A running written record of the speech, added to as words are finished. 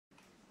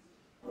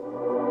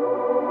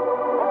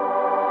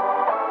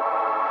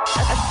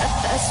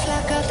Es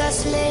flackert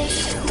das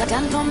Licht,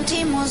 dann pumpt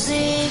die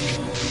Musik.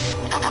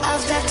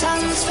 Auf der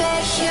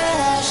Tanzfläche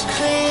herrscht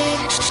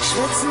Krieg.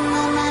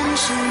 Schwitzende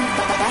Menschen,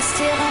 das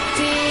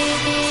Therapie.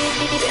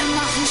 Wir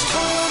machen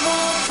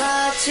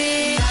Strobo-Party.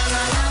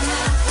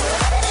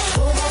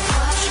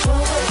 Strobo-Pop,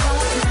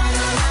 Strobo-Pop, na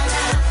na na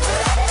na.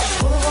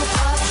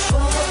 Strobo-Pop,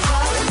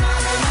 Strobo-Pop, na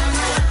na na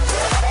na.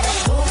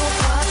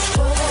 Strobo-Pop,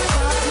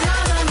 Strobo-Pop, na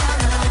na na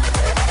na.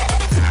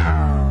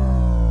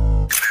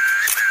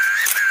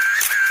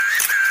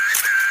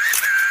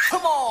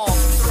 Come on!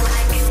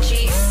 Like a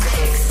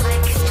G6,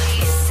 like a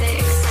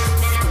G6.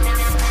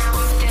 Now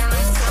I'm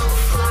feeling so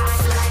fly.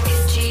 Like a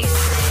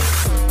G6,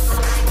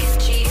 like a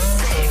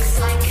G6,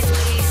 like a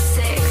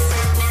G6.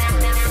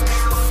 Now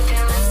I'm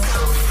feeling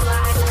so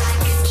fly.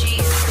 Like a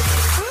G6.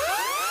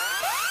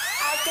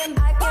 I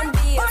can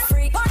be a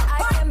freak. I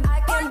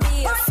can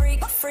be a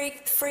freak.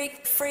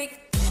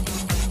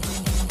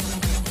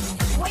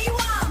 What you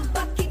want,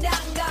 Bucky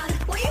Dangan?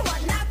 What you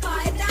want, that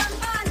fire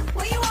Dangan?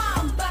 What you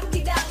want,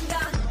 Bucky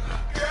Dangan?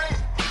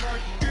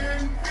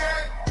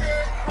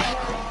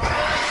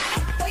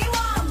 What you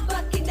want,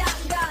 Bucky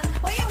Dangan?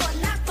 What you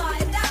want, that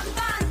fire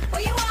Dangan?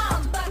 What you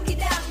want, Bucky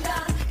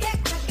Dangan?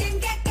 Get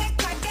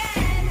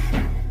crackin'.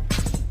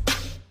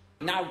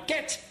 Now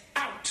get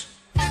out!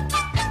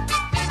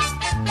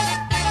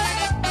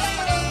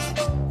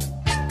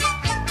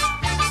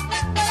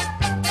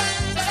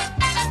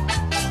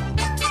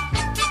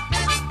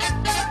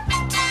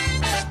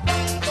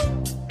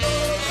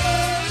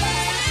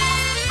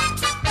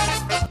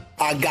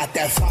 I got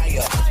that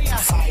fire.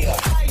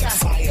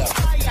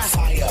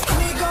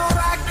 We gon'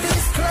 rock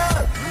this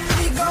club.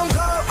 We gon'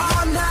 go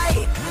all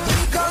night.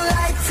 We gon'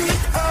 light it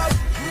up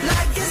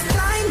like it's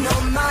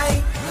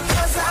dynamite.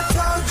 'Cause I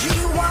told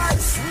you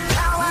once,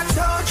 now I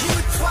told you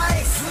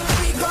twice.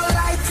 We gon'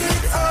 light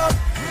it up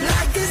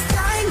like it's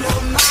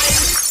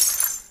dynamite.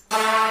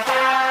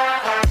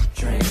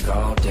 Drink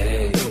all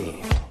day,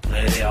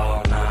 play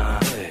all night.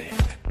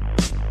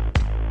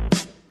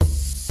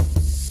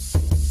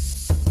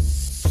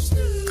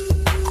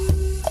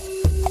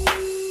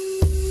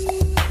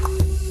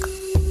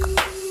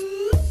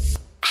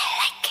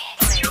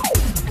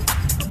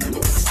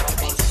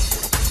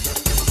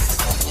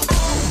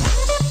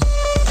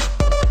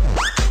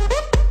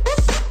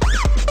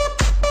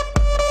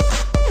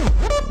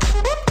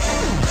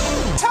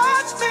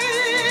 Touch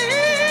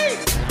me!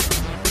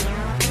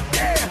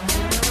 Yeah!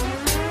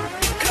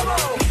 Come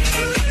on!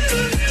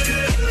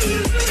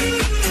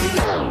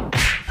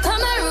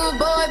 Come on, rude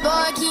boy,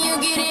 can you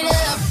get it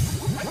up?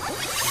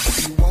 If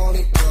you want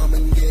it, come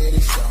and get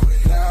it, shout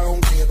it. I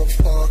don't give a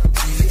fuck.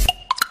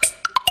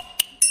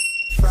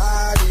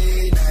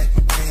 Friday night,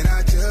 and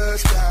I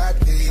just got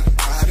paid.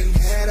 I done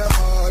had a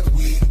hard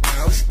week,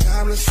 now it's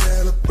time to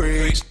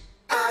celebrate.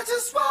 I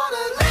just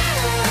wanna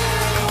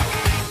live.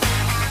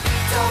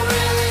 Don't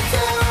really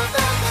care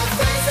about the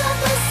things that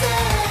they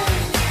say.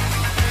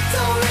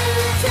 Don't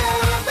really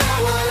care about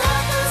what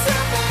others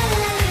have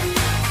made.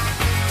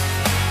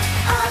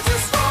 I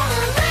just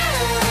wanna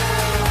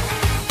live.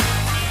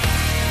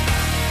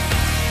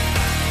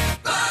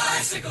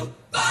 Bicycle,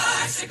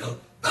 bicycle,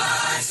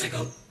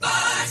 bicycle,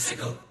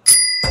 bicycle.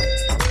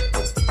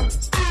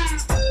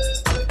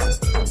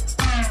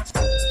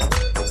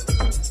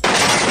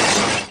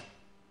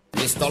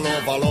 Mr.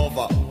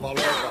 Lover,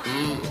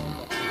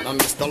 now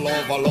Mr.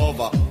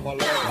 Lover,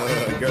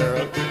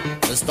 girl.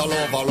 Mr.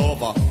 Lover,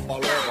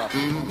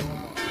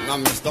 now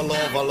Mr.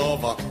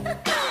 Lover.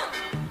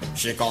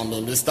 She call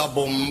me Mr.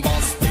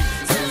 Bombastic,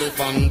 tell me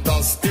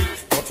fantastic.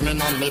 Touch me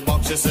on me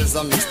back, she says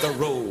I'm Mr.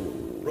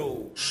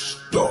 Roll.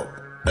 Stopp.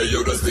 Ey,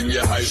 yo, das Ding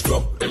hier heißt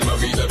Stopp.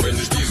 Immer wieder, wenn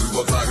ich dieses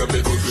Wort sage,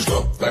 wird gut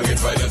gestoppt. Dann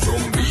geht's weiter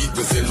zum Beat,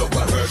 bis hin noch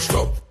mal hört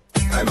Stopp.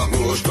 Einfach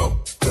nur Stopp.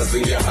 Das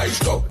Ding hier heißt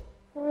Stopp.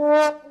 You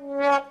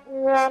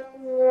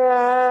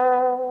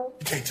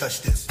can't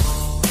touch this.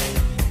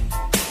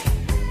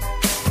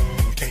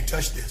 You can't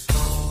touch this.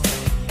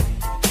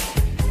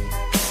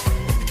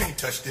 You can't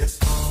touch this.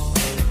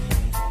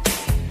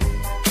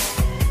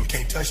 You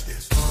can't touch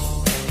this.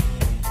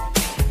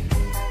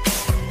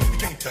 You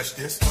can't touch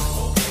this. You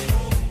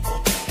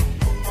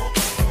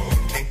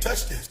can't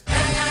touch this.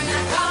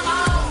 Come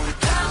on.